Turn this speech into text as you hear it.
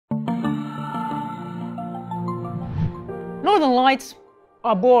Northern lights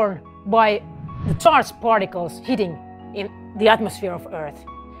are born by the charged particles hitting in the atmosphere of Earth.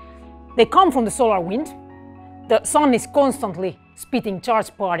 They come from the solar wind. The sun is constantly spitting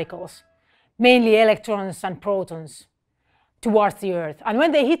charged particles, mainly electrons and protons, towards the Earth. And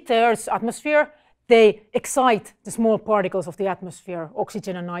when they hit the Earth's atmosphere, they excite the small particles of the atmosphere,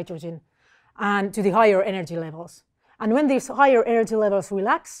 oxygen and nitrogen, and to the higher energy levels. And when these higher energy levels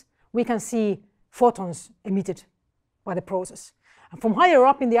relax, we can see photons emitted by the process. And from higher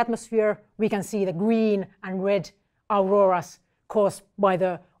up in the atmosphere, we can see the green and red auroras caused by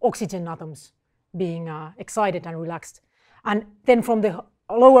the oxygen atoms being excited and relaxed. And then from the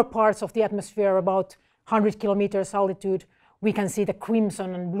lower parts of the atmosphere, about 100 kilometers altitude, we can see the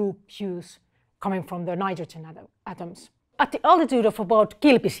crimson and blue hues coming from the nitrogen atoms. At the altitude of about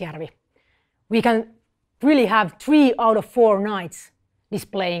Kilpisjärvi, we can really have 3 out of 4 nights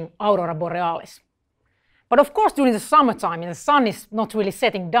displaying aurora borealis. But of course, during the summertime, the sun is not really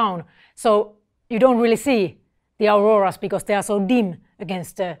setting down, so you don't really see the auroras because they are so dim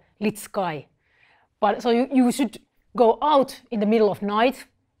against the lit sky. But so you should go out in the middle of night.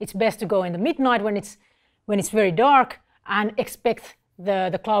 It's best to go in the midnight when it's very dark, and expect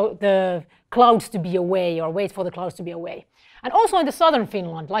the clouds to be away, or wait for the clouds to be away. And also in the southern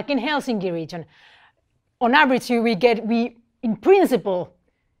Finland, like in Helsinki region, on average we in principle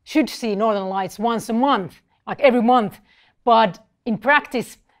should see northern lights once a month, like every month. But in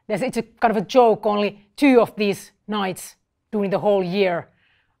practice, it's a kind of a joke. Only 2 of these nights during the whole year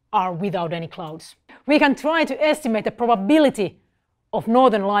are without any clouds. We can try to estimate the probability of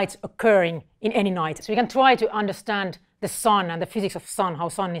northern lights occurring in any night. So we can try to understand the sun and the physics of sun, how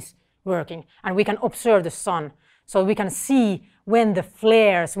sun is working, and we can observe the sun. So we can see when the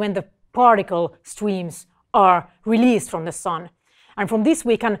flares, when the particle streams are released from the sun. And from this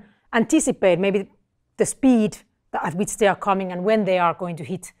we can anticipate maybe the speed at which they are coming and when they are going to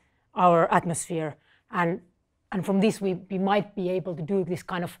hit our atmosphere. And from this we might be able to do this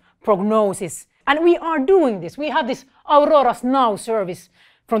kind of prognosis. And we are doing this. We have this Auroras Now service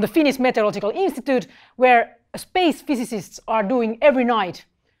from the Finnish Meteorological Institute, where space physicists are doing every night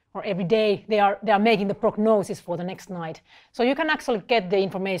or every day, they are making the prognosis for the next night. So you can actually get the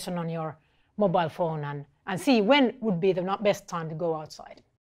information on your mobile phone and see when would be the best time to go outside.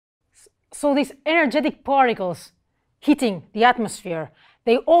 So these energetic particles hitting the atmosphere,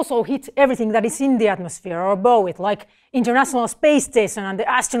 they also hit everything that is in the atmosphere or above it, like International Space Station and the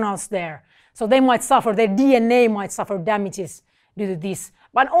astronauts there. So they might suffer, their DNA might suffer damages due to this.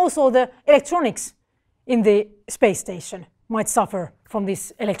 But also the electronics in the space station might suffer from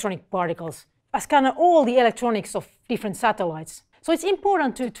these electronic particles, as can all the electronics of different satellites. So it's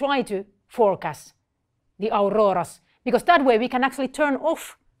important to try to forecast the auroras, because that way we can actually turn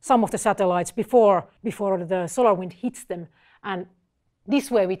off some of the satellites before the solar wind hits them, and this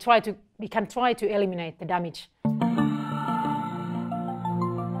way we can try to eliminate the damage.